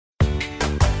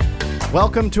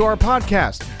Welcome to our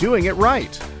podcast, Doing It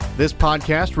Right. This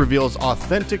podcast reveals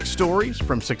authentic stories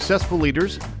from successful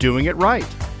leaders doing it right.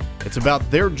 It's about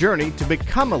their journey to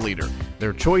become a leader,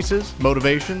 their choices,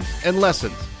 motivations, and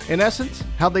lessons. In essence,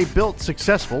 how they built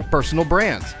successful personal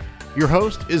brands. Your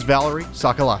host is Valerie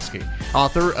Sokolowski,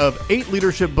 author of 8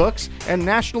 leadership books and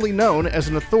nationally known as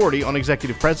an authority on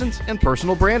executive presence and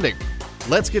personal branding.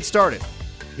 Let's get started.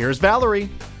 Here's Valerie.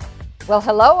 Well,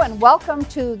 hello and welcome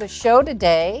to the show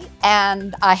today.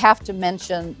 And I have to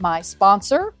mention my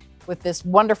sponsor with this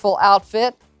wonderful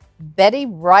outfit, Betty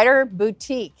Ryder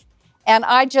Boutique. And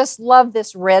I just love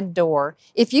this red door.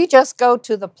 If you just go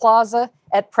to the plaza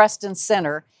at Preston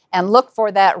Center and look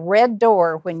for that red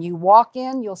door, when you walk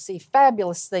in, you'll see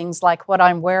fabulous things like what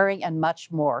I'm wearing and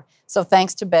much more. So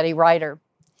thanks to Betty Ryder.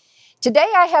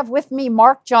 Today I have with me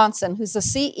Mark Johnson, who's the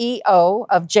CEO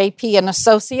of JP &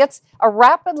 Associates, a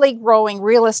rapidly growing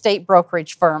real estate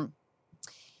brokerage firm.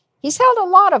 He's held a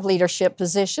lot of leadership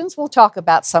positions. We'll talk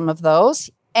about some of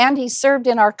those. And he served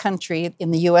in our country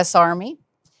in the U.S. Army,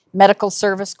 Medical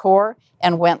Service Corps,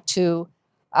 and went to,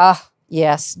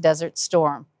 Desert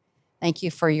Storm. Thank you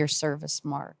for your service,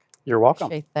 Mark. You're welcome.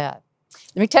 Appreciate that.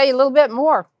 Let me tell you a little bit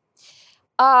more.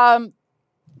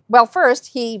 Well, first,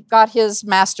 he got his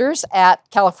master's at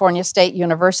California State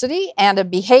University and a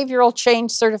behavioral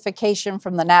change certification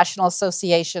from the National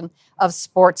Association of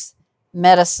Sports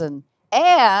Medicine.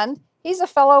 And he's a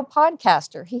fellow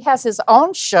podcaster. He has his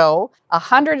own show,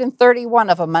 131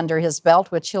 of them under his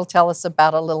belt, which he'll tell us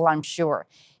about a little, I'm sure.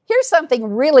 Here's something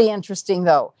really interesting,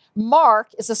 though.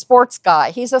 Mark is a sports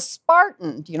guy. He's a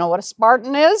Spartan. Do you know what a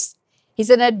Spartan is? He's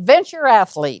an adventure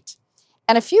athlete.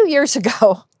 And a few years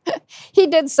ago, he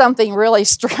did something really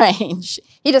strange.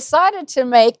 He decided to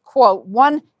make, quote,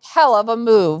 one hell of a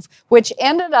move, which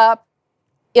ended up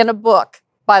in a book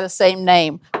by the same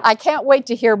name. I can't wait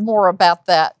to hear more about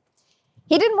that.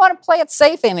 He didn't want to play it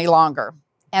safe any longer.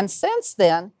 And since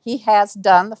then, he has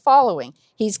done the following.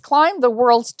 He's climbed the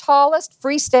world's tallest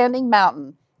freestanding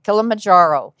mountain,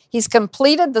 Kilimanjaro. He's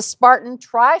completed the Spartan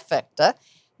trifecta,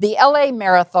 the LA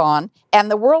Marathon, and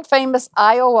the world-famous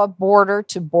Iowa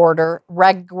border-to-border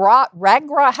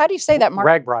RAGBRAI. How do you say that, Mark?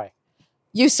 RAGBRAI.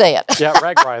 You say it. Yeah,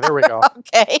 RAGBRAI. There we go.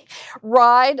 Okay.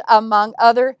 Ride, among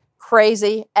other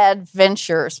crazy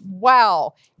adventures.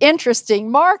 Wow. Interesting.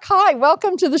 Mark, hi.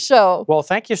 Welcome to the show. Well,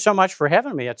 thank you so much for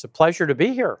having me. It's a pleasure to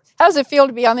be here. How does it feel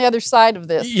to be on the other side of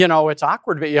this? You know, it's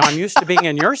awkward, but I'm used to being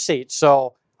in your seat,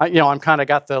 so I'm kind of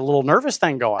got the little nervous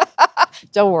thing going.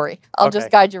 Don't worry. I'll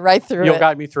just guide you right through it. You'll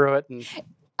guide me through it. And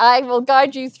I will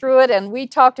guide you through it. And we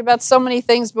talked about so many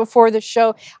things before the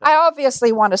show. I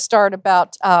obviously want to start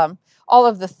about all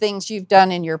of the things you've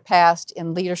done in your past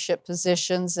in leadership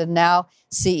positions and now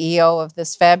CEO of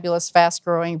this fabulous,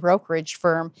 fast-growing brokerage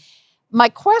firm. My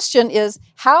question is,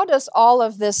 how does all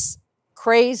of this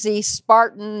crazy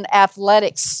Spartan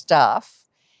athletics stuff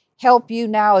help you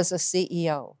now as a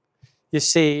CEO? you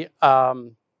see,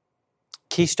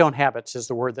 keystone habits is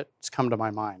the word that's come to my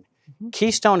mind. Mm-hmm.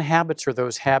 Keystone habits are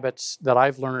those habits that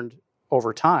I've learned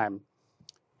over time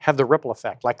have the ripple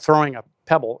effect, like throwing a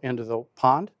pebble into the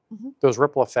pond. Mm-hmm. Those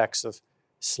ripple effects of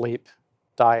sleep,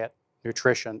 diet,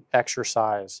 nutrition,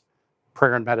 exercise,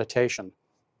 prayer and meditation,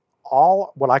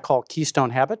 all what I call keystone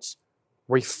habits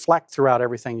reflect throughout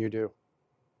everything you do.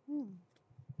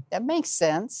 That makes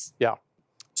sense. Yeah.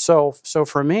 So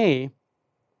for me,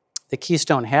 the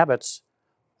keystone habits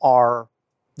are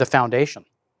the foundation.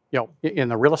 You know, in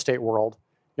the real estate world,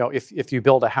 you know, if you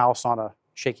build a house on a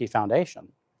shaky foundation,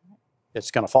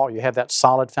 it's going to fall. You have that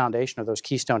solid foundation of those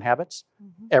keystone habits,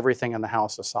 everything in the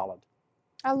house is solid.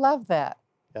 I love that.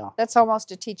 Yeah. That's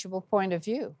almost a teachable point of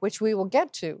view, which we will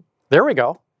get to. There we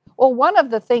go. Well, one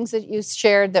of the things that you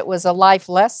shared that was a life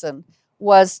lesson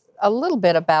was a little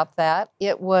bit about that.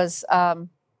 It was,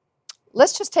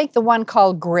 let's just take the one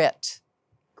called grit.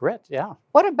 Grit, yeah.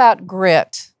 What about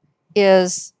grit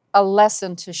is a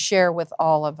lesson to share with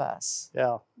all of us?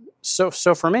 Yeah. So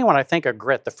for me, when I think of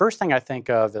grit, the first thing I think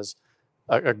of is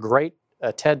a great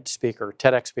TEDx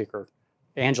speaker,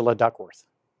 Angela Duckworth.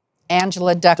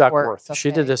 Angela Duckworth. Okay.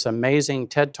 She did this amazing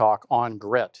TED Talk on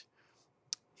grit.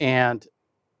 And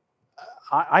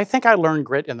I think I learned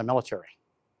grit in the military.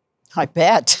 I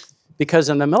bet. Because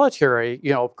in the military,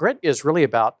 you know, grit is really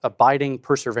about abiding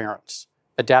perseverance,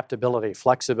 adaptability,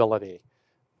 flexibility.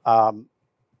 And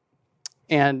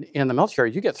in the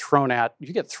military, you get thrown at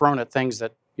things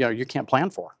that, you know, you can't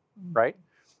plan for, right?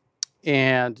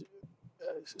 And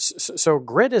so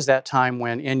grit is that time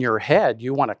when in your head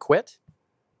you want to quit,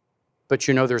 but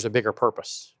you know there's a bigger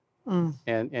purpose.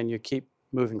 And you keep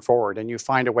moving forward and you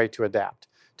find a way to adapt,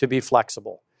 to be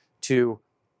flexible, to,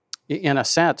 in a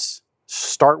sense,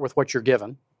 start with what you're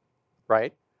given,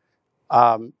 right?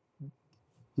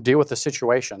 Deal with the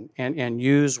situation and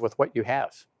use with what you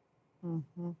have.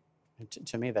 Mm-hmm.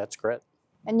 To me, that's grit.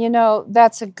 And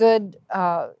that's a good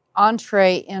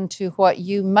entree into what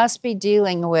you must be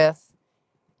dealing with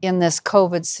in this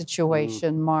COVID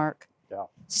situation, Mark. Yeah.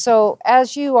 So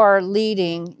as you are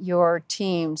leading your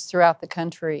teams throughout the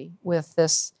country with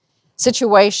this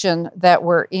situation that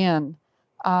we're in,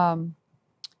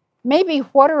 maybe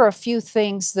what are a few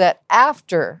things that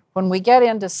after, when we get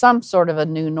into some sort of a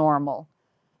new normal,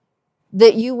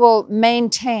 that you will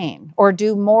maintain or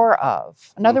do more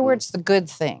of? In other words, the good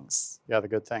things. Yeah, the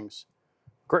good things.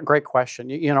 Great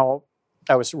question.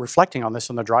 I was reflecting on this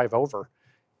on the drive over,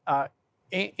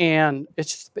 and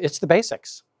it's the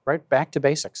basics, right? Back to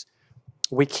basics.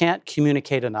 We can't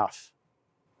communicate enough,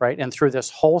 right? And through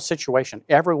this whole situation,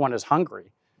 everyone is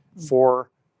hungry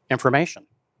for information.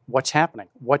 What's happening?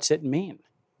 What's it mean?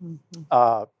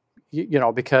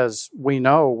 Because we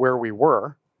know where we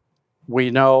were,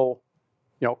 we know,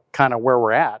 kind of where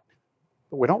we're at,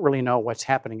 but we don't really know what's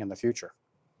happening in the future.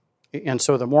 And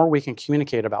so the more we can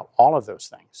communicate about all of those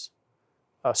things.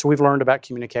 So we've learned about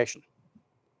communication.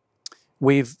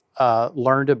 We've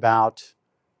learned about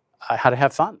how to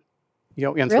have fun,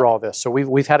 through all this. So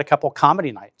we've had a couple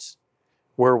comedy nights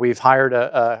where we've hired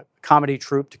a comedy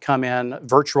troupe to come in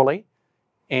virtually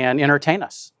and entertain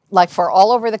us. Like for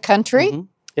all over the country? Mm-hmm.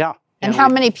 Yeah. And how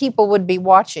many people would be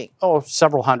watching? Oh,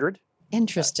 several hundred.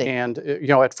 Interesting. And,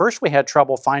 at first we had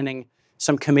trouble finding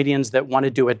some comedians that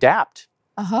wanted to adapt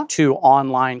to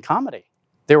online comedy.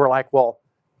 They were like, well,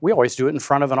 we always do it in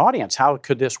front of an audience. How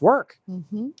could this work?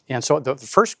 And so the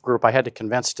first group I had to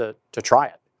convince to try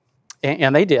it.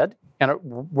 And they did, and it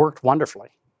worked wonderfully.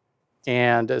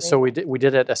 And so we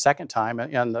did it a second time,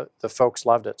 and the folks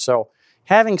loved it. So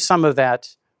having some of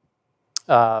that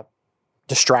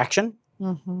distraction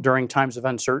during times of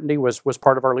uncertainty was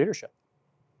part of our leadership.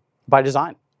 By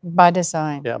design. By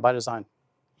design. Yeah, by design.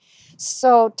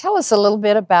 So tell us a little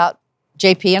bit about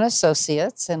JP and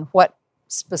Associates and what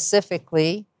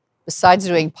specifically, besides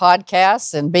doing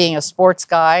podcasts and being a sports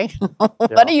guy,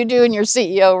 what do you do in your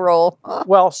CEO role?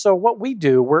 Well, so what we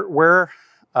do, we're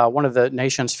one of the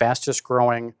nation's fastest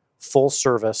growing full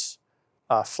service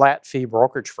flat fee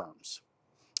brokerage firms.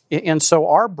 And so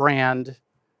our brand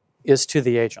is to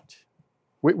the agent.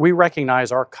 We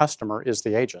recognize our customer is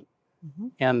the agent.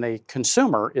 And the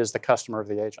consumer is the customer of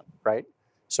the agent, right?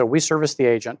 So we service the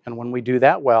agent, and when we do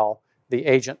that well, the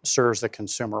agent serves the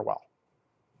consumer well.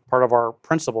 Part of our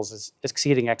principles is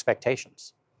exceeding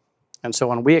expectations. And so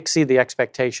when we exceed the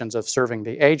expectations of serving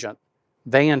the agent,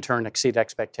 they in turn exceed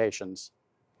expectations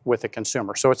with the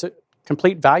consumer. So it's a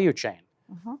complete value chain.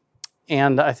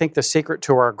 And I think the secret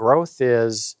to our growth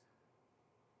is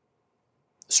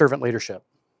servant leadership.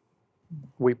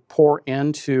 We pour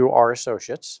into our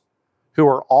associates, who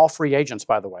are all free agents,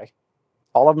 by the way.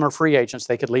 All of them are free agents.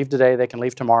 They could leave today, they can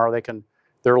leave tomorrow,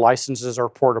 their licenses are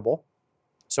portable.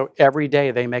 So every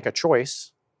day they make a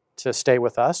choice to stay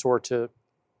with us or to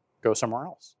go somewhere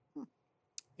else.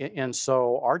 And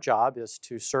so our job is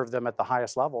to serve them at the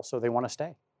highest level so they want to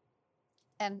stay.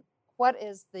 And what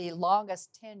is the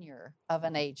longest tenure of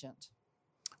an agent?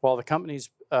 Well, the company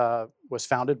was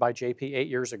founded by JP 8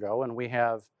 years ago, and we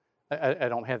have, I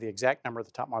don't have the exact number at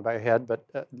the top of my head, but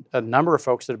a number of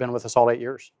folks that have been with us all 8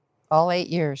 years. All 8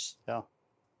 years. Yeah.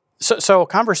 So a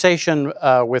conversation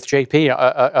with JP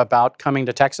about coming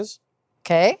to Texas.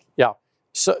 Okay. Yeah.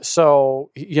 So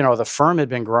the firm had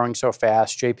been growing so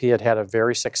fast. JP had a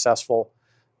very successful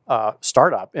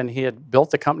startup, and he had built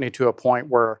the company to a point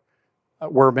where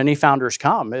many founders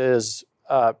come is,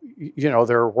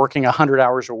 they're working 100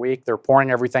 hours a week, they're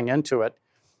pouring everything into it,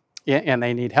 and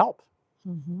they need help.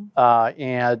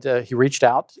 And he reached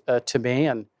out to me,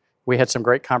 and we had some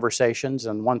great conversations,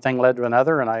 and one thing led to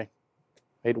another, and I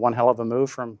made one hell of a move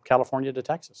from California to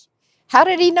Texas. How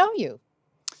did he know you?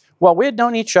 Well, we had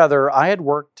known each other. I had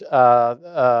worked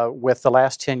with the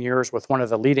last 10 years with one of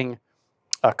the leading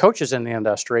coaches in the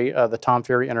industry, the Tom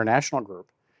Ferry International Group,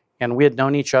 and we had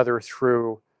known each other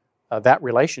through that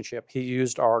relationship. He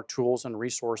used our tools and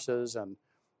resources, and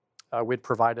we'd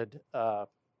provided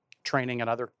training and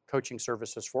other coaching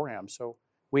services for him. So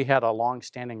we had a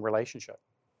long-standing relationship.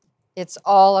 It's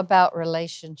all about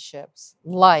relationships,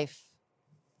 life.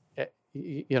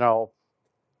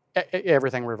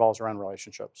 Everything revolves around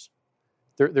relationships.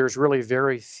 There's really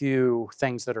very few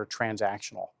things that are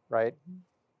transactional, right?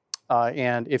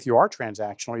 And if you are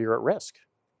transactional, you're at risk,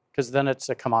 because then it's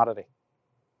a commodity.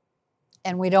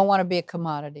 And we don't want to be a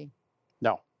commodity.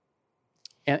 No.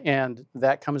 And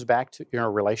that comes back to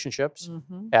relationships,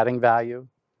 adding value,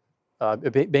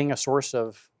 being a source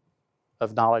of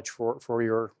knowledge for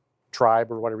your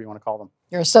tribe or whatever you want to call them.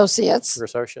 Your associates. Your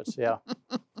associates, yeah.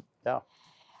 Yeah.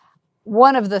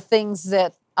 One of the things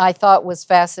that I thought was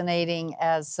fascinating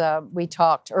as we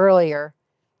talked earlier,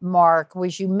 Mark,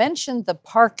 was you mentioned the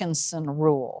Parkinson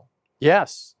rule.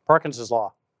 Yes, Parkinson's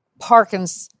law.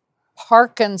 Parkinson's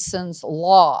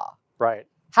law. Right.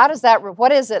 How does that,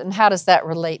 what is it and how does that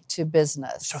relate to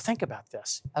business? So think about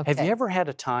this. Okay. Have you ever had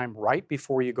a time right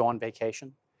before you go on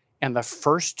vacation and the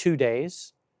first 2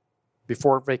 days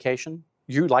before vacation,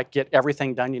 you like get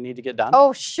everything done you need to get done?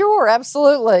 Oh, sure,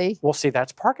 absolutely. Well, see,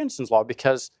 that's Parkinson's law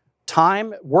because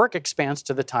work expands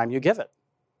to the time you give it,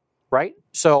 right?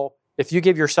 So if you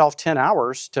give yourself 10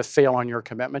 hours to fail on your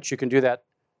commitments, you can do that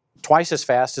twice as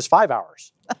fast as 5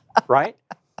 hours, right?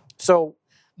 So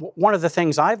one of the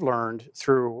things I've learned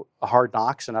through Hard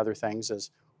Knocks and other things is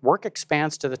work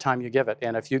expands to the time you give it.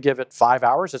 And if you give it 5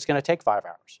 hours, it's going to take 5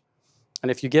 hours.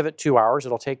 And if you give it 2 hours,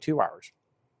 it'll take 2 hours.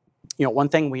 You know, one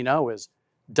thing we know is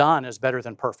done is better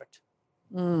than perfect.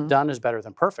 Done is better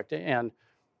than perfect. And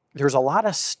there's a lot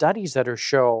of studies that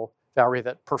show, Valerie,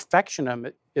 that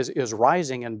perfectionism is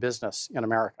rising in business in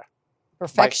America.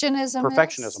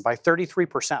 Perfectionism By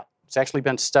 33%. It's actually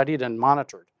been studied and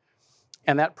monitored.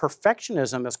 And that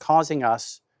perfectionism is causing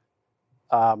us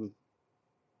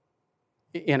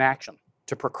inaction,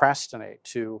 to procrastinate,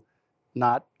 to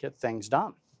not get things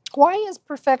done. Why is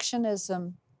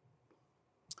perfectionism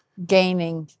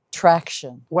gaining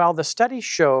traction? Well, the study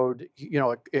showed, you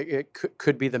know, it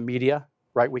could be the media,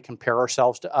 right? We compare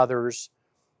ourselves to others.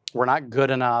 We're not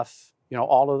good enough. You know,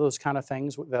 all of those kind of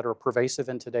things that are pervasive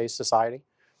in today's society.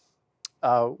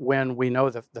 When we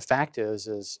know the fact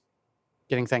is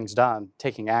getting things done,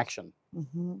 taking action.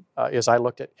 As I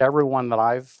looked at everyone that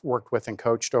I've worked with and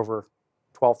coached over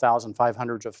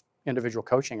 12,500 of individual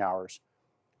coaching hours,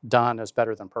 done is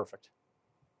better than perfect.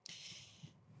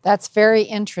 That's very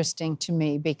interesting to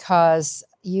me because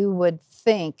you would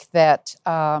think that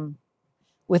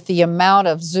with the amount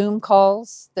of Zoom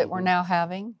calls that we're now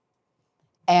having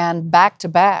and back to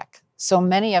back, so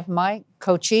many of my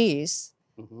coachees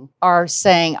are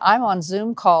saying, I'm on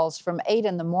Zoom calls from 8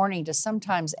 in the morning to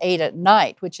sometimes 8 at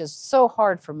night, which is so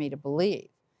hard for me to believe.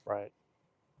 Right.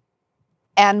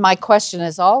 And my question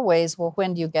is always, well,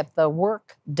 when do you get the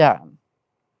work done?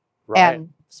 Right. And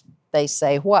they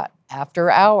say, what?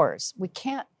 After hours. We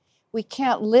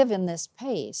can't live in this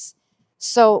pace.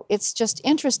 So it's just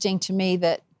interesting to me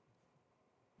that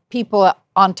people,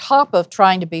 on top of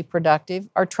trying to be productive,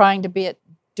 are trying to be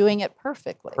doing it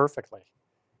perfectly. Perfectly.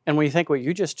 And when you think what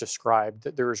you just described,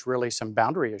 that there's really some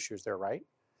boundary issues there, right?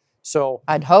 So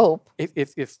I'd hope.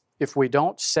 If we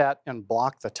don't set and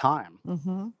block the time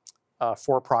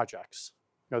for projects,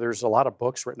 you know, there's a lot of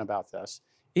books written about this.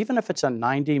 Even if it's a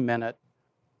 90-minute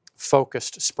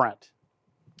focused sprint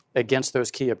against those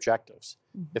key objectives,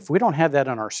 if we don't have that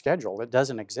on our schedule, it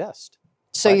doesn't exist.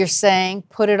 So right? You're saying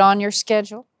put it on your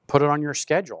schedule? Put it on your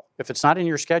schedule. If it's not in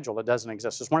your schedule, it doesn't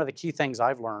exist. It's one of the key things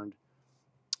I've learned,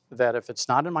 that if it's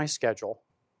not in my schedule,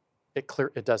 it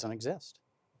doesn't exist.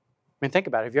 I mean, think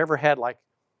about it. Have you ever had like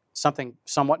something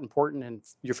somewhat important and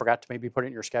you forgot to maybe put it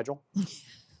in your schedule,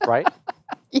 right?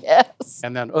 Yes.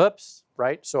 And then, oops,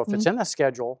 right? So if it's in the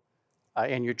schedule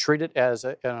and you treat it as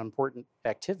an important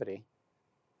activity,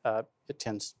 it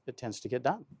tends to get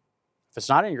done. If it's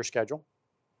not in your schedule,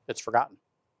 it's forgotten.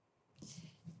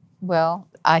 Well,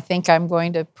 I think I'm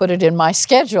going to put it in my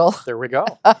schedule. There we go.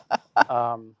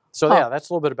 Yeah, that's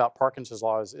a little bit about Parkinson's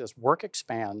law is work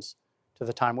expands to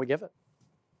the time we give it.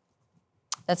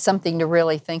 That's something to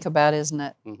really think about, isn't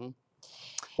it?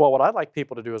 Well, what I'd like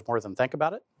people to do is more than think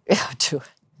about it. To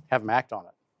have them act on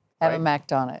it. have them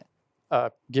act on it.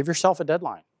 Give yourself a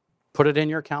deadline. Put it in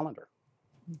your calendar.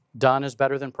 Done is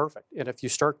better than perfect. And if you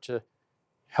start to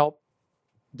help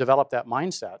develop that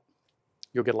mindset,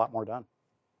 you'll get a lot more done.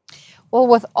 Well,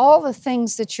 with all the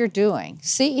things that you're doing,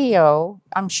 CEO,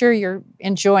 I'm sure you're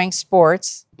enjoying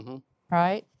sports,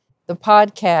 right? The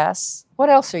podcasts. What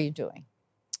else are you doing?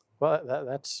 Well,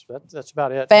 that's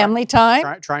about it. Family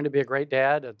time? Trying to be a great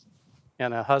dad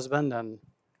and a husband and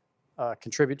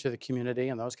contribute to the community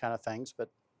and those kind of things. But,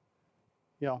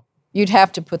 you know. You'd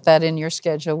have to put that in your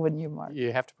schedule, wouldn't you, Mark?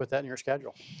 You have to put that in your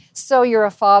schedule. So you're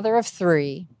a father of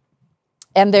 3,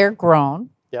 and they're grown.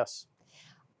 Yes.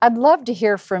 I'd love to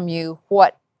hear from you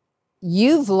what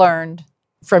you've learned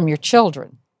from your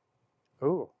children.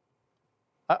 Ooh,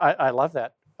 I love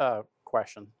that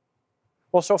question.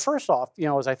 Well, so first off, you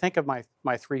know, as I think of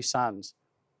my 3 sons,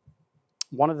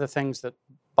 one of the things that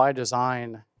by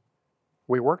design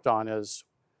we worked on is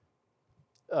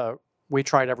we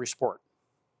tried every sport.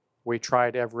 We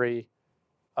tried every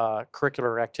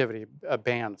curricular activity, a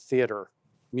band, theater,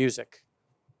 music.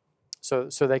 So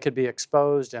they could be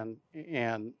exposed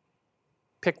and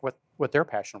pick what their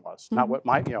passion was. Not what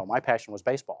my passion was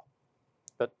baseball,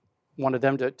 but wanted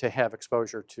them to have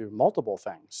exposure to multiple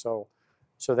things. So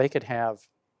they could have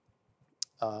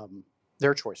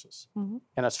their choices.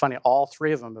 And it's funny, all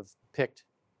three of them have picked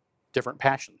different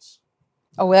passions.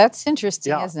 Oh, that's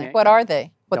interesting, isn't it? What are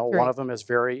they? One of them is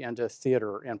very into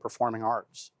theater and performing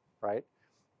arts, right?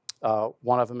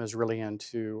 One of them is really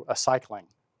into cycling.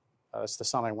 That's the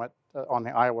son I went on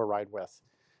the Iowa ride with.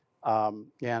 And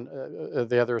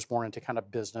the other is more into kind of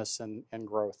business and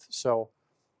growth. So,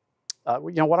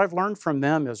 what I've learned from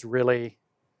them is really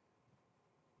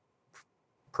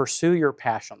pursue your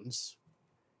passions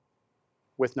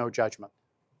with no judgment.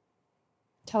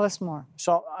 Tell us more.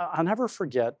 So I'll never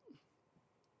forget,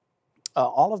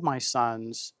 all of my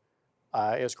sons,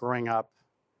 as growing up,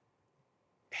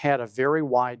 had a very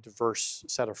wide, diverse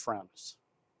set of friends.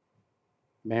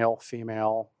 Male,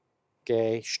 female,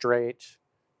 gay, straight,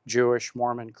 Jewish,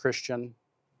 Mormon, Christian.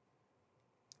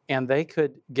 And they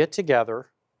could get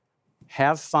together,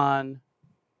 have fun,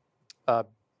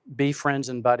 be friends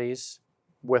and buddies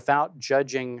without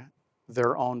judging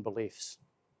their own beliefs.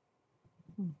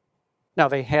 Now,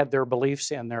 they had their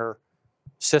beliefs and their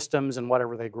systems and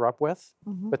whatever they grew up with,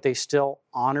 but they still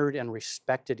honored and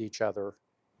respected each other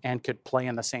and could play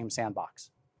in the same sandbox.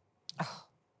 Oh,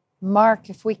 Mark,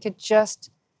 if we could just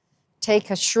take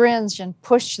a syringe and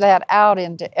push that out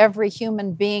into every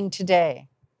human being today.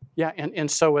 Yeah, and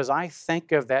so as I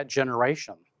think of that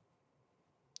generation,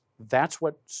 that's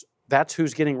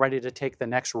who's getting ready to take the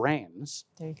next reins.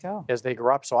 There you go. As they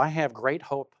grow up. So I have great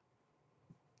hope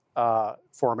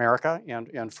for America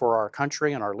and for our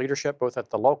country and our leadership, both at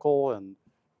the local and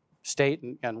state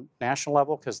and national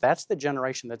level, because that's the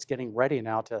generation that's getting ready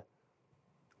now to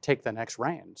take the next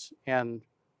reins. And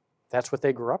that's what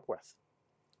they grew up with.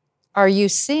 Are you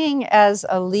seeing, as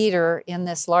a leader in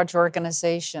this large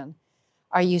organization,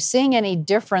 are you seeing any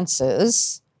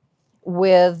differences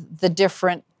with the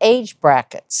different age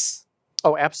brackets?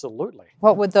 Oh, absolutely.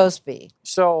 What would those be?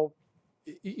 So,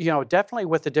 definitely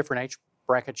with the different age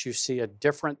brackets, you see a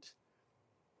different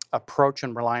approach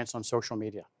and reliance on social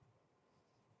media,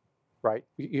 right?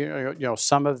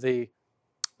 Some of the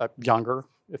younger,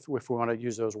 if we want to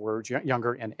use those words,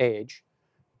 younger in age,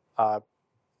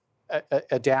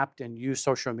 adapt and use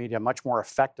social media much more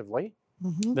effectively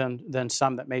than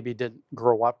some that maybe didn't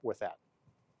grow up with that.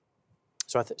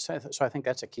 So I think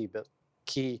that's a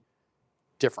key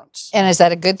difference. And is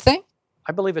that a good thing?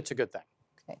 I believe it's a good thing.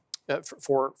 Okay.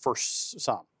 For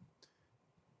some.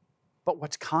 But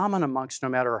what's common amongst, no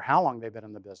matter how long they've been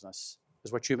in the business,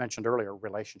 is what you mentioned earlier,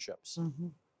 relationships.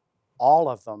 All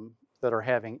of them that are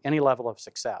having any level of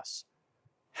success,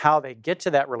 how they get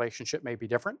to that relationship may be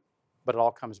different, but it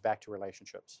all comes back to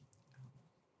relationships.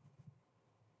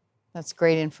 That's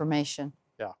great information.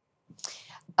 Yeah.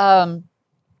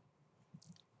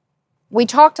 We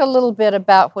talked a little bit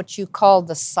about what you called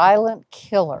the silent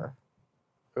killer.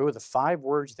 Oh, the 5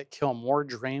 words that kill more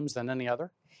dreams than any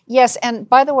other? Yes, and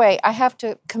by the way, I have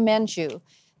to commend you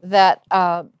that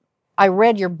I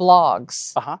read your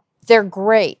blogs. They're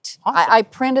great. Awesome. I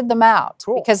printed them out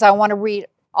because I want to read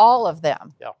all of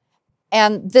them. Yeah.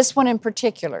 And this one in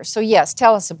particular. So yes,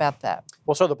 tell us about that.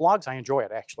 Well, so the blogs, I enjoy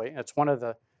it, actually. It's one of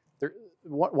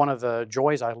the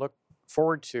joys I look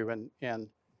forward to. And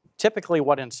typically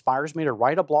what inspires me to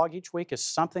write a blog each week is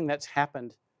something that's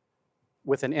happened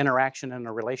with an interaction in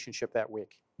a relationship that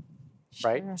week.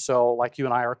 Sure. Right? So like you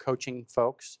and I are coaching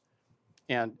folks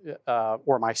and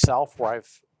or myself where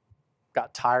I've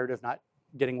got tired of not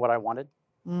getting what I wanted.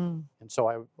 And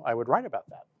so I would write about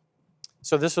that.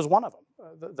 So this is one of them.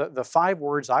 The 5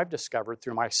 words I've discovered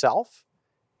through myself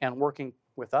and working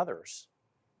with others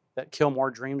that kill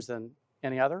more dreams than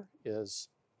any other is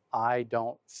I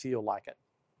don't feel like it.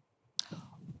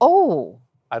 Oh.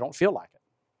 I don't feel like it.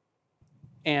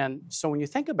 And so when you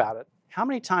think about it, how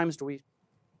many times do we,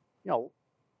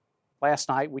 last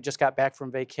night we just got back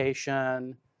from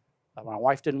vacation. My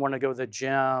wife didn't want to go to the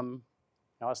gym.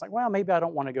 I was like, well, maybe I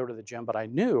don't want to go to the gym, but I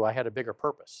knew I had a bigger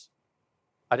purpose.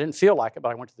 I didn't feel like it, but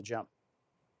I went to the gym.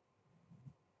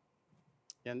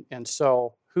 And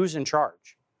so who's in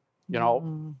charge?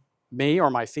 Me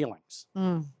or my feelings?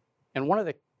 And one of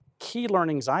the key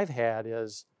learnings I've had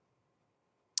is,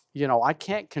 I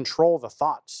can't control the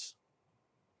thoughts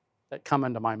that come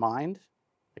into my mind.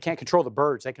 I can't control the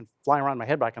birds. They can fly around my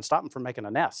head, but I can stop them from making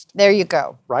a nest. There you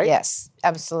go. Right? Yes,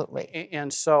 absolutely.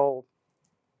 And so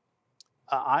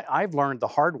I've learned the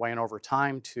hard way and over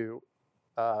time to,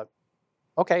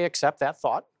 accept that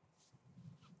thought,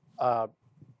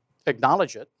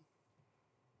 acknowledge it,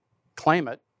 claim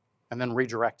it, and then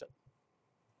redirect it.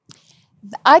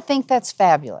 I think that's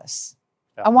fabulous.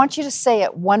 Yeah. I want you to say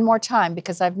it one more time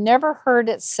because I've never heard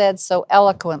it said so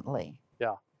eloquently.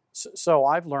 Yeah. So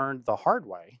I've learned the hard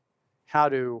way how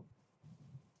to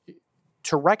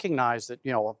recognize that,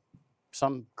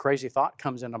 some crazy thought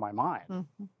comes into my mind.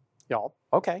 Mm-hmm.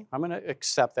 Okay, I'm going to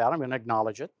accept that. I'm going to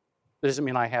acknowledge it. It doesn't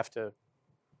mean I have to,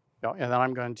 and then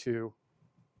I'm going to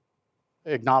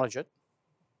acknowledge it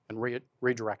and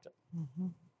redirect it. Mm-hmm.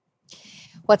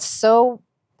 What's so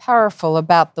powerful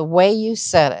about the way you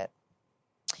said it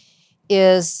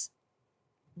is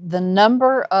the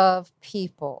number of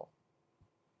people,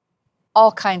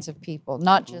 all kinds of people,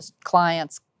 not just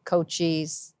clients,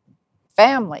 coachees,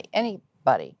 family,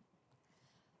 anybody.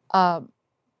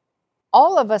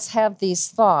 All of us have these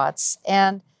thoughts,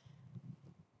 and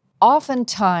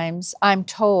oftentimes I'm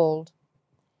told,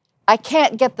 I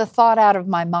can't get the thought out of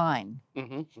my mind.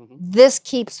 Mm-hmm, mm-hmm. This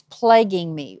keeps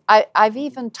plaguing me. I've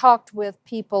even talked with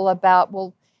people about,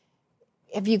 well,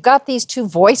 have you got these two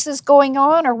voices going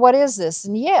on, or what is this?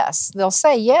 And yes, they'll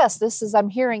say, yes, this is, I'm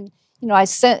hearing, I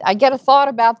get a thought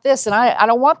about this, and I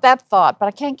don't want that thought, but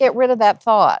I can't get rid of that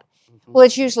thought. Mm-hmm. Well,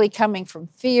 it's usually coming from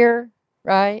fear,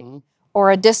 right? Mm-hmm. Or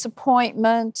a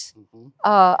disappointment, mm-hmm.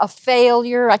 A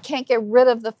failure. I can't get rid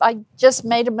of I just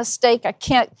made a mistake. I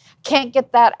can't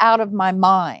get that out of my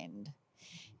mind.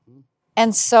 Mm-hmm.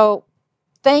 And so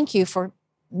thank you for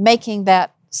making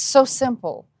that so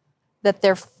simple, that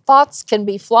their thoughts can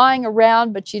be flying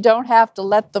around, but you don't have to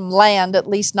let them land, at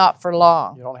least not for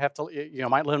long. You don't have to,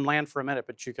 might let them land for a minute,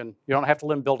 but you don't have to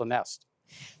let them build a nest.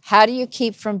 How do you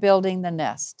keep from building the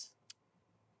nest?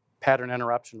 Pattern,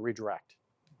 interruption, redirect.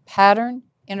 Pattern,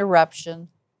 interruption,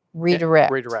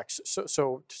 redirect. Redirect.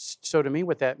 So to me,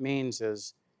 what that means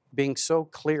is being so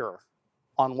clear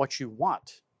on what you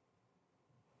want.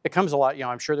 It comes a lot,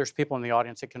 I'm sure there's people in the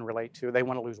audience that can relate to, they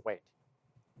want to lose weight.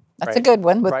 That's right? a good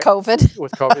one with right? COVID.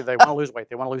 With COVID, they want to lose weight.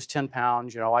 They want to lose 10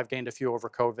 pounds. I've gained a few over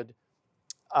COVID.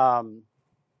 And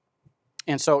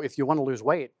so if you want to lose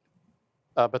weight,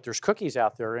 but there's cookies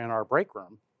out there in our break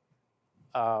room,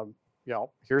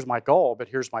 here's my goal, but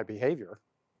here's my behavior.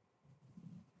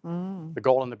 The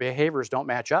goal and the behaviors don't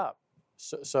match up.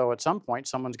 So at some point,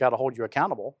 someone's got to hold you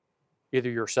accountable, either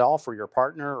yourself or your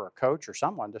partner or a coach or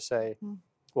someone, to say,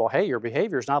 well, hey, your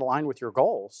behavior is not aligned with your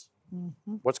goals.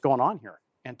 Mm-hmm. What's going on here?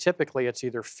 And typically it's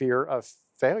either fear of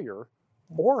failure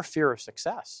or fear of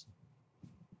success.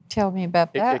 Tell me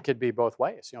about that. It could be both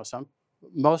ways.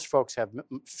 Most folks have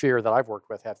fear that I've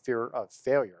worked with have fear of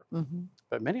failure, mm-hmm.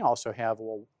 but many also have,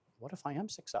 well, what if I am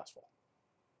successful?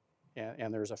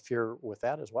 And there's a fear with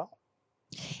that as well.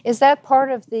 Is that part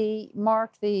of the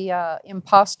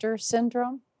imposter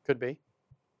syndrome? Could be.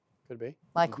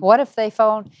 Like, mm-hmm. what if they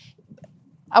phone?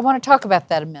 I want to talk about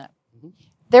that a minute. Mm-hmm.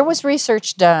 There was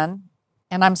research done,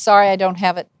 and I'm sorry I don't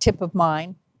have it tip of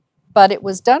mind, but it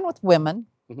was done with women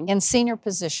mm-hmm. in senior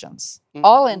positions, mm-hmm.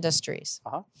 all industries.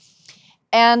 Uh-huh.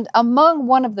 And among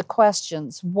one of the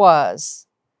questions was,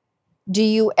 do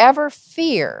you ever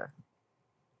fear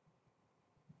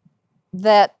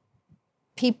that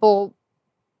do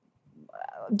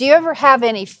you ever have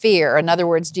any fear? In other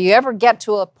words, do you ever get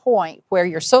to a point where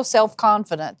you're so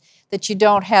self-confident that you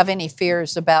don't have any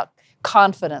fears about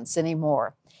confidence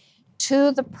anymore?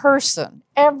 To the person,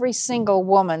 every single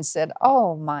woman said,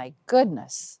 oh my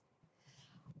goodness.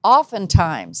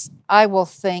 Oftentimes, I will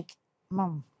think,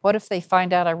 what if they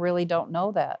find out I really don't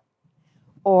know that?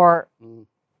 Or,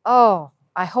 oh,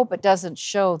 I hope it doesn't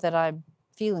show that I'm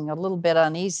feeling a little bit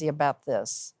uneasy about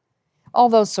this. All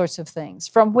those sorts of things,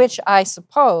 from which I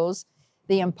suppose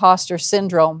the imposter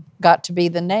syndrome got to be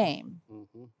the name.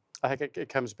 Mm-hmm. I think it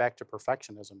comes back to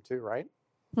perfectionism too, right?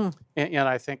 And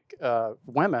I think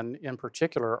women in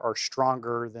particular are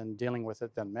stronger than dealing with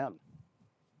it than men.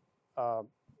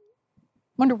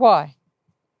 Wonder why?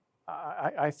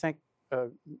 I think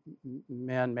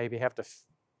men maybe have to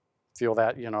feel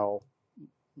that,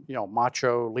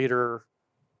 macho leader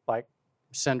like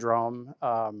syndrome,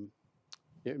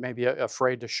 maybe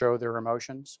afraid to show their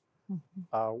emotions,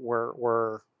 mm-hmm. Where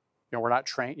we're not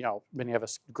trained. Many of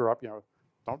us grew up,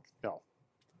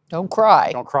 don't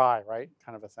cry, right,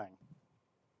 kind of a thing.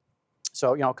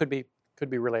 So could be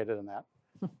related in that.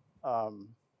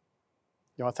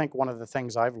 I think one of the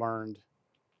things I've learned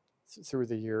through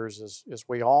the years is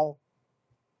we all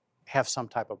have some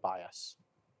type of bias,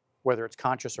 whether it's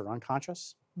conscious or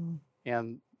unconscious,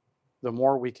 and the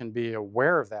more we can be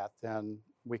aware of that, then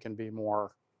we can be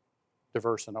more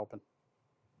diverse and open.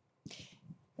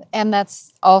 And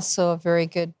that's also a very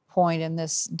good point in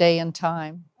this day and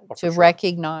time, to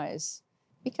recognize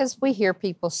Because we hear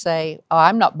people say, "Oh,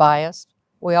 I'm not biased."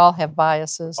 We all have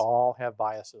biases. All have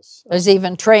biases. There's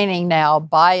even training now,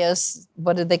 bias.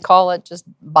 What do they call it? Just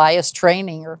bias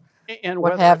training or And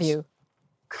what whether have it's you.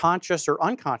 conscious or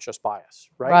unconscious bias,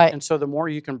 right? Right. And so the more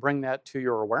you can bring that to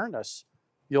your awareness,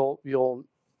 you'll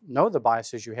know the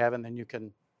biases you have, and then you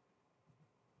can,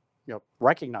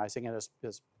 recognizing it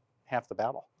is half the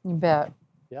battle. You bet.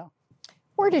 Yeah.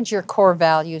 Where did your core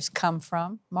values come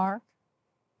from, Mark?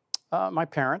 My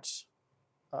parents.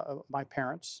 My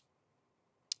parents.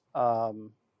 I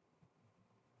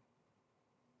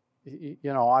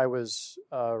was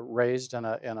raised in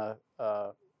a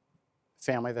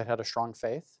family that had a strong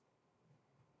faith,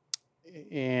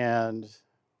 and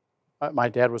my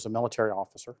dad was a military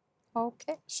officer.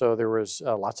 Okay. So there was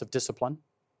lots of discipline,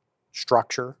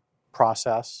 structure,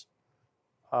 process.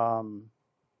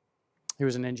 He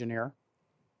was an engineer,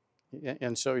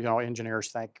 and so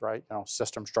engineers think, right,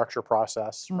 system, structure,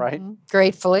 process, right?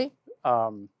 Gratefully.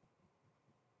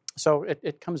 So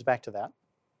it comes back to that.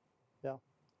 Yeah.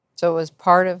 So it was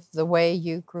part of the way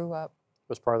you grew up. It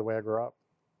was part of the way I grew up.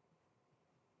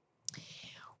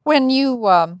 When you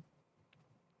were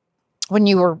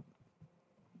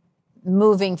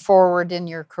moving forward in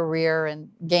your career and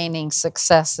gaining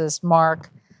successes,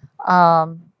 Mark,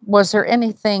 was there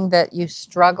anything that you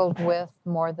struggled with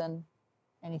more than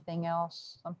anything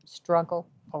else? Some struggle?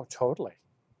 Oh, totally.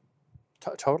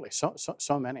 Totally.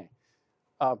 So many.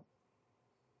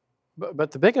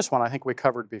 But the biggest one I think we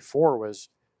covered before was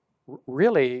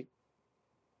really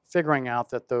figuring out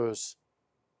that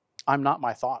I'm not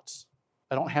my thoughts.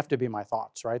 I don't have to be my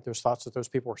thoughts, right? Those thoughts that those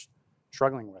people were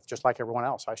struggling with, just like everyone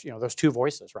else. Those two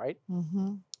voices, right?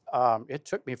 Mm-hmm. It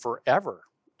took me forever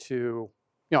to,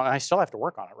 and I still have to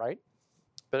work on it, right?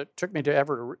 But it took me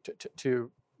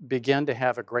to begin to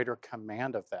have a greater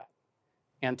command of that,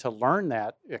 and to learn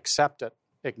that, accept it,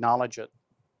 acknowledge it,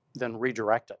 then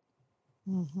redirect it.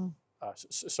 Mm-hmm.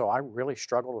 So I really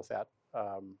struggled with that.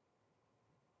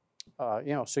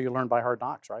 So you learn by hard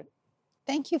knocks, right?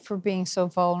 Thank you for being so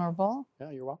vulnerable.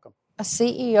 Yeah, you're welcome. A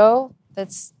CEO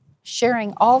that's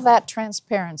sharing all that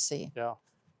transparency. Yeah.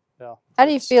 How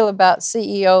do you feel about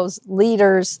CEOs,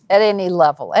 leaders at any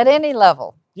level? At any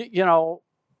level?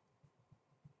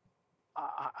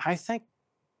 I think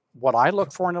what I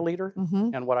look for in a leader,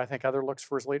 Mm-hmm. and what I think other looks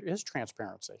for as a leader, is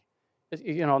transparency.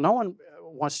 No one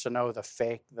wants to know the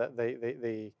fake,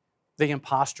 the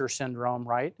imposter syndrome,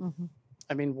 right? Mm-hmm.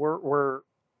 I mean, we're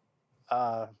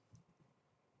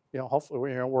hopefully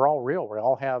we're all real. We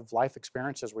all have life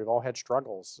experiences. We've all had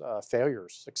struggles,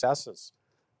 failures, successes,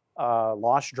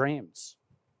 lost dreams,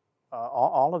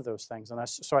 all of those things. And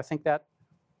so I think that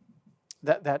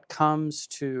comes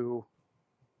to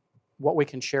what we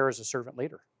can share as a servant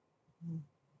leader.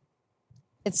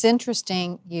 It's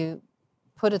interesting you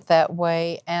put it that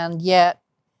way, and yet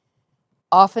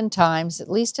oftentimes, at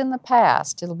least in the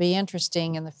past, it'll be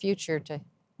interesting in the future to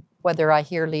whether I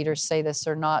hear leaders say this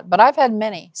or not, but I've had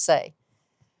many say,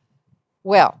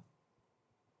 well,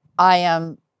 I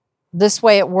am this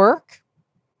way at work,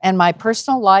 and my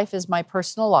personal life is my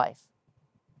personal life.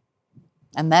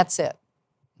 And that's it.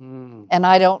 And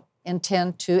I don't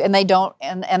intend to, and they don't,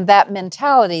 and that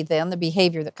mentality then, the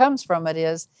behavior that comes from it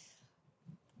is,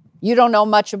 you don't know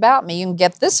much about me. You can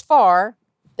get this far,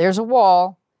 there's a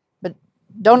wall, but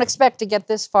don't expect to get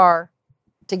this far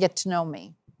to get to know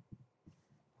me.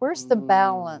 Where's the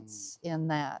balance in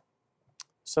that?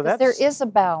 So there is a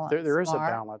balance. There is Mark.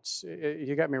 a balance.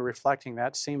 You got me reflecting.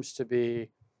 That seems to be,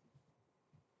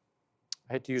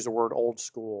 I hate to use the word old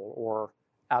school or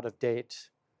out of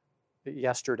date,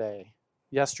 yesterday's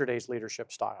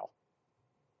leadership style.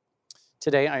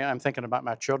 Today, I'm thinking about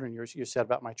my children. You said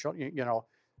about my children,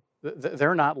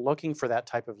 they're not looking for that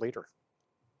type of leader,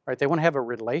 right? They want to have a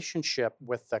relationship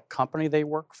with the company they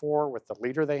work for, with the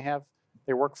leader they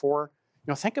work for.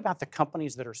 Think about the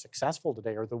companies that are successful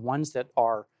today, or the ones that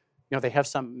are, they have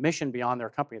some mission beyond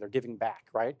their company. They're giving back,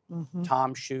 right? Mm-hmm.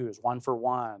 Tom's Shoes, One for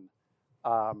One,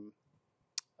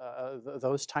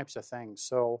 those types of things.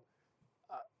 So,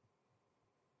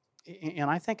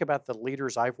 and I think about the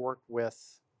leaders I've worked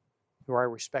with who I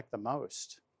respect the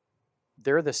most.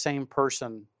 They're the same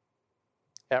person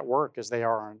at work as they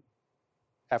are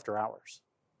after hours.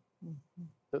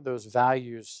 Mm-hmm. Those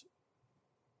values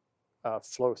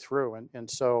flow through, and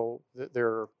so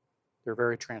they're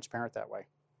very transparent that way.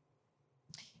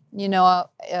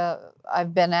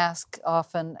 I've been asked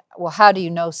often, well, how do you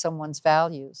know someone's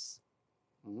values?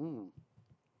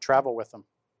 Travel with them.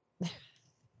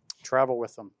 Travel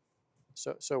with them.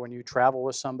 So when you travel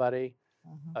with somebody,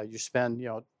 you spend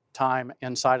time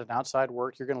inside and outside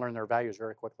work, you're going to learn their values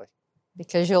very quickly.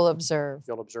 Because you'll observe.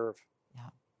 You'll observe.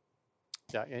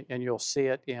 Yeah. Yeah, and you'll see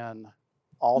it in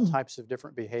all types of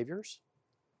different behaviors,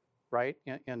 right?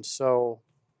 And so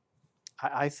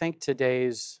I think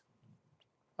today's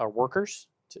workers,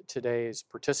 today's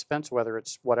participants, whether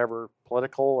it's whatever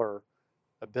political or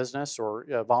a business or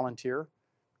a volunteer,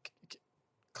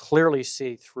 clearly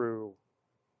see through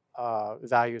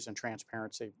values and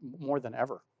transparency more than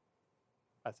ever,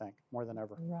 I think, more than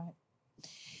ever. Right.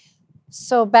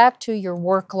 So back to your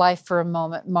work life for a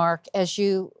moment, Mark, as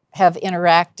you have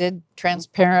interacted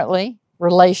transparently,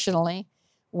 relationally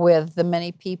with the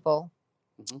many people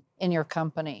in your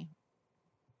company,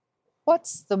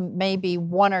 what's the maybe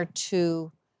one or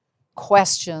two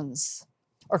questions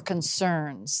or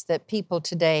concerns that people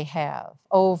today have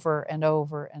over and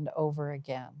over and over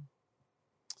again?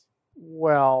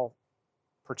 Well,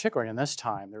 particularly in this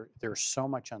time, there's so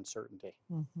much uncertainty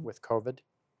with COVID,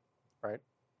 right?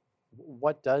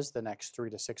 What does the next 3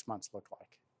 to 6 months look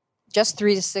like? Just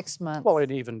 3 to 6 months. Well,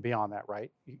 and even beyond that,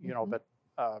 right? You know, but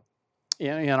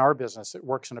in our business, it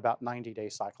works in about 90-day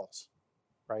cycles,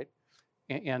 right?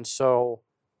 And so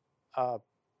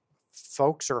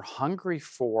folks are hungry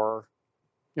for,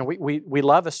 you know, we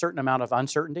love a certain amount of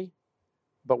uncertainty,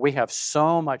 but we have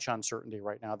so much uncertainty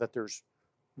right now that there's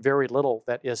very little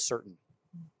that is certain.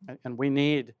 And we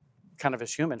need, kind of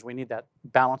as humans, we need that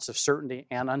balance of certainty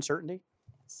and uncertainty.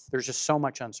 There's just so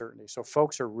much uncertainty. So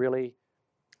folks are really,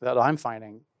 that I'm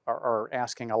finding, are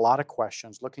asking a lot of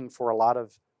questions, looking for a lot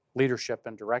of leadership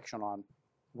and direction on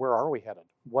where are we headed?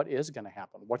 What is going to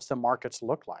happen? What's the markets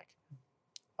look like?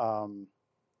 And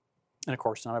of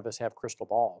course, none of us have crystal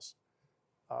balls.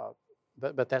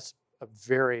 But that's a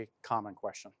very common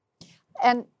question.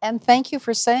 And thank you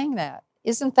for saying that.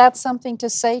 Isn't that something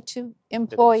to say to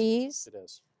employees? It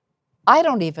is. I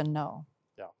don't even know.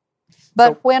 Yeah.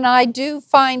 But when I do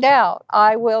find out,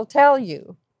 I will tell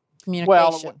you.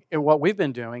 Communication. Well, what we've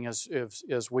been doing is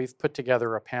we've put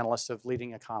together a panelist of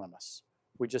leading economists.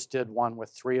 We just did one with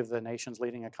 3 of the nation's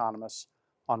leading economists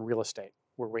on real estate,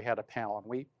 where we had a panel and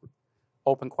we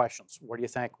open questions. What do you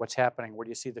think? What's happening? Where do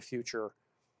you see the future?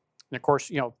 And of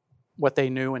course, you know, what they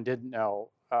knew and didn't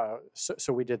know.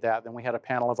 So we did that. Then we had a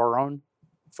panel of our own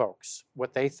folks,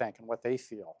 what they think and what they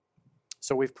feel.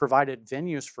 So we've provided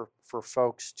venues for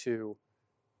folks to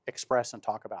express and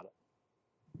talk about it.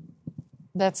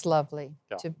 That's lovely,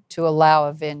 Yeah. to allow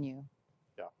a venue.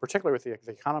 Yeah, particularly with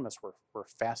the economists were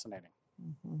fascinating.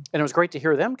 And it was great to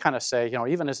hear them kind of say, you know,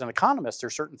 even as an economist,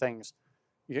 there's certain things,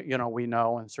 you know, we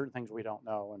know and certain things we don't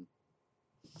know. And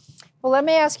Well, let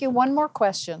me ask you one more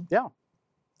question. yeah.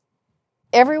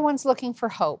 Everyone's looking for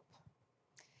hope.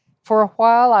 For a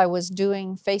while, I was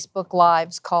doing Facebook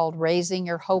Lives called Raising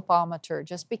Your Hopeometer,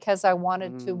 just because I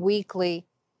wanted to weekly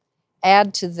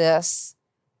add to this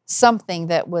something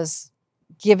that was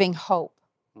giving hope.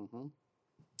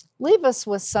 Leave us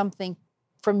with something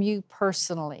from you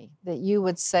personally that you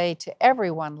would say to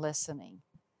everyone listening.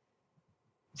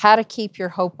 How to keep your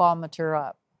hopeometer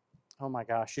up. Oh my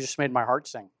gosh, you just made my heart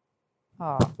sing.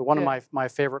 Oh, But one good. of my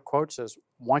favorite quotes is,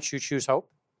 once you choose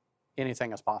hope,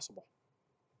 anything is possible.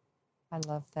 I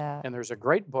love that. And there's a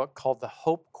great book called The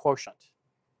Hope Quotient.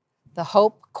 The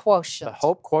Hope Quotient. The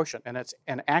Hope Quotient. And it's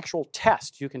an actual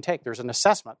test you can take. There's an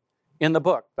assessment in the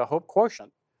book, The Hope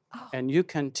Quotient. Oh. And you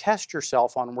can test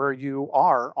yourself on where you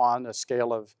are on a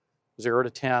scale of 0 to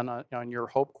 10 on your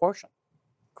Hope Quotient.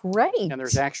 Great. And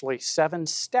there's actually 7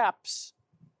 steps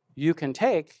you can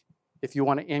take if you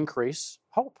want to increase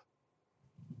hope.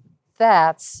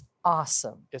 That's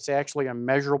awesome. It's actually a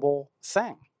measurable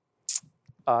thing.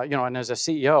 You know, and as a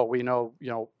CEO, we know, you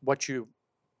know, what you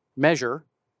measure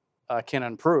can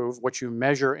improve. What you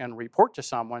measure and report to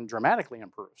someone dramatically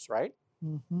improves, right?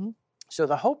 So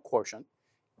the Hope Quotient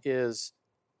is,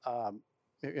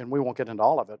 and we won't get into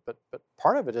all of it, but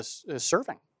part of it is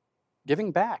serving,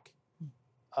 giving back.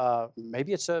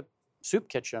 Maybe it's a soup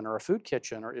kitchen or a food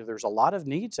kitchen, or there's a lot of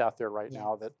needs out there right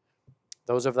now that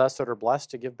those of us that are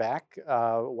blessed to give back,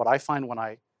 what I find when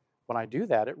I do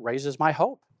that, it raises my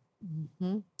hope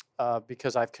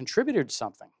because I've contributed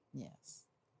something. Yes.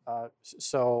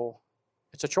 So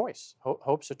it's a choice.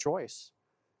 Hope's a choice.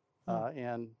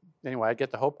 And anyway, I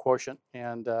get the Hope Quotient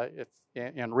and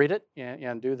read it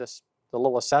and do the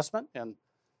little assessment and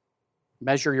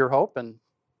measure your hope and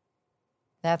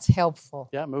That's helpful.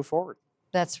 move forward.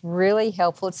 That's really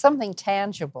helpful. It's something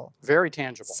tangible. Very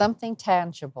tangible. Something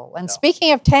tangible. And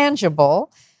speaking of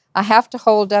tangible, I have to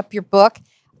hold up your book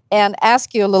and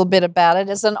ask you a little bit about it.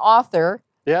 As an author,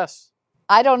 Yes.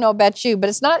 I don't know about you, but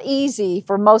it's not easy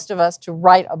for most of us to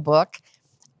write a book.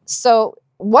 So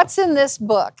what's in this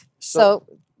book? So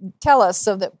tell us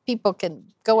so that people can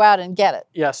go out and get it.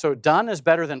 Yeah, so done is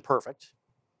better than perfect.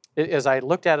 As I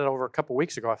looked at it over a couple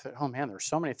weeks ago, I thought, oh man, there's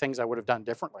so many things I would have done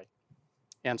differently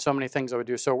and so many things I would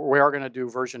do. So we are going to do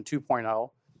version 2.0.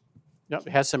 It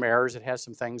has some errors. It has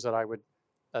some things that I would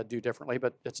do differently,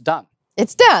 but it's done.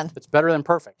 It's done. It's better than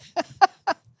perfect.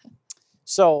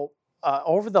 So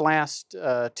over the last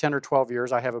 10 or 12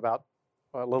 years, I have about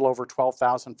a little over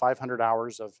 12,500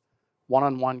 hours of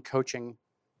one-on-one coaching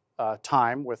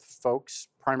time with folks,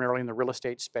 primarily in the real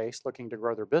estate space, looking to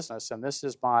grow their business. And this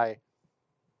is my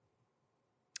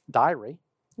diary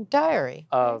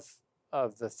of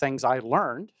the things I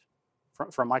learned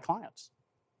from my clients.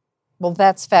 Well,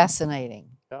 that's fascinating.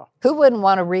 Yeah. Who wouldn't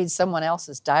want to read someone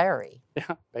else's diary?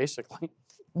 Yeah, basically.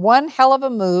 One hell of a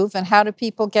move. And how do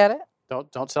people get it?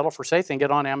 Don't settle for safe and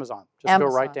get on Amazon. Just go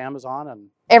right to Amazon and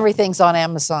everything's on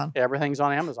Amazon. Everything's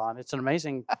on Amazon. It's an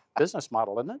amazing business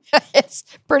model, isn't it? It's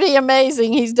pretty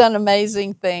amazing. He's done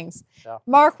amazing things. Yeah.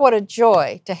 Mark, what a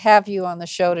joy to have you on the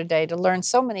show today, to learn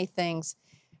so many things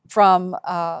from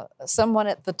someone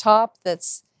at the top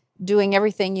that's doing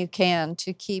everything you can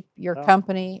to keep your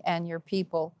company and your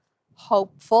people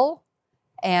hopeful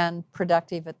and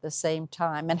productive at the same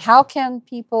time. And how can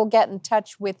people get in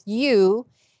touch with you?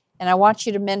 And I want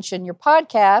you to mention your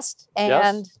podcast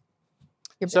and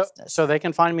your business. So they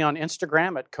can find me on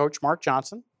Instagram at Coach Mark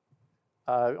Johnson.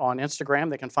 On Instagram,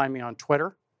 they can find me on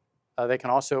Twitter. They can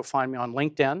also find me on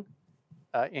LinkedIn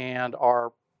and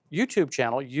our YouTube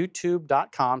channel,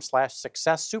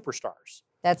 youtube.com/Success Superstars.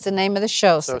 That's the name of the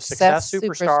show, So Success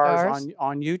Superstars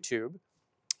on YouTube.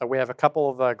 We have a couple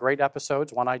of great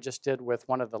episodes. One I just did with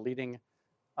one of the leading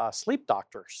sleep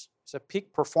doctors. He's a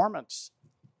peak performance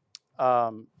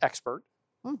expert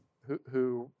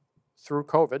who, through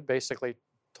COVID, basically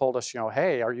told us,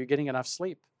 hey, are you getting enough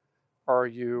sleep? Are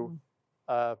you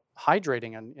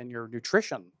hydrating in your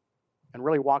nutrition? And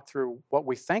really walk through what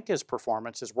we think is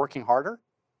performance is working harder.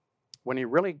 When he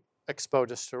really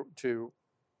exposed us to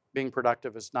being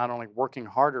productive is not only working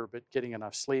harder, but getting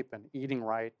enough sleep and eating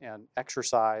right and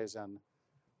exercise and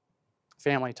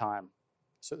family time.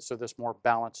 So this more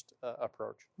balanced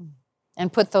approach.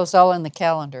 And put those all in the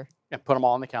calendar. And put them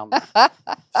all in the calendar. If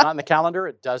it's not in the calendar,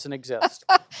 it doesn't exist.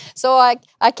 So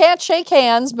I can't shake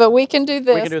hands, but we can do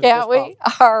this, we can do can't we?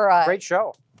 All right. Great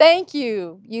show. Thank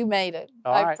you. You made it.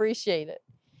 I appreciate it.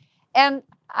 And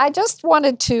I just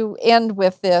wanted to end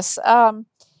with this.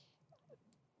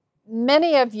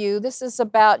 Many of you, this is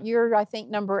about your, I think,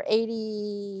 number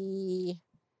 80.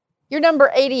 You're number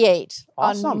 88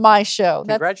 on my show.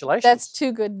 Congratulations. That's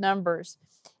two good numbers.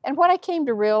 And what I came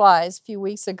to realize a few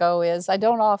weeks ago is I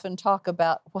don't often talk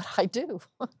about what I do.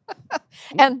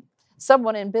 And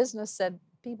someone in business said,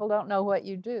 people don't know what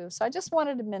you do. So I just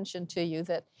wanted to mention to you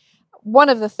that one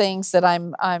of the things that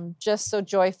I'm just so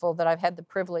joyful that I've had the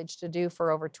privilege to do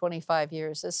for over 25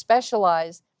 years is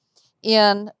specialize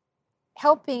in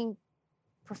helping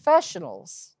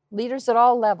professionals, leaders at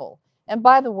all level. And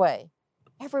by the way,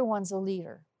 everyone's a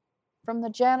leader. From the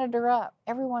janitor up,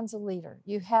 everyone's a leader.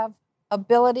 You have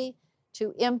ability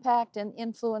to impact and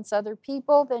influence other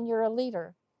people, then you're a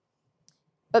leader.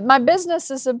 But my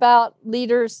business is about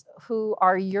leaders who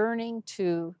are yearning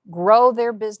to grow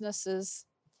their businesses,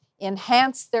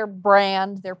 enhance their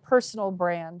brand, their personal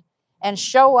brand, and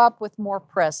show up with more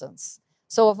presence.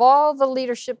 So of all the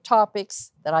leadership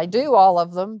topics that I do, all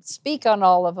of them, speak on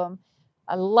all of them,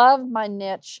 I love my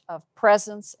niche of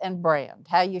presence and brand,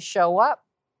 how you show up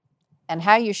and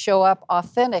how you show up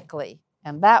authentically.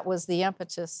 And that was the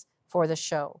impetus for the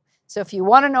show. So if you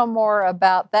want to know more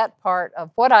about that part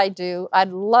of what I do, I'd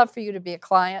love for you to be a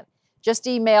client. Just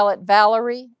email at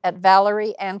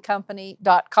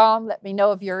Valerie@ValerieandCompany.com. Let me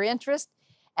know of your interest,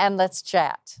 and let's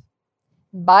chat.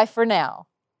 Bye for now.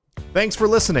 Thanks for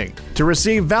listening. To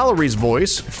receive Valerie's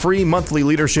voice, free monthly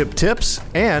leadership tips,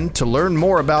 and to learn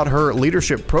more about her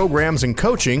leadership programs and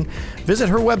coaching, visit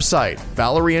her website,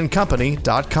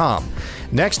 ValerieandCompany.com.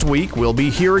 Next week, we'll be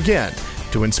here again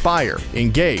to inspire,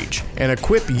 engage, and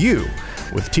equip you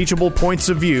with teachable points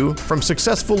of view from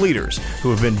successful leaders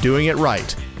who have been doing it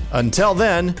right. Until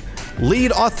then,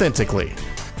 lead authentically.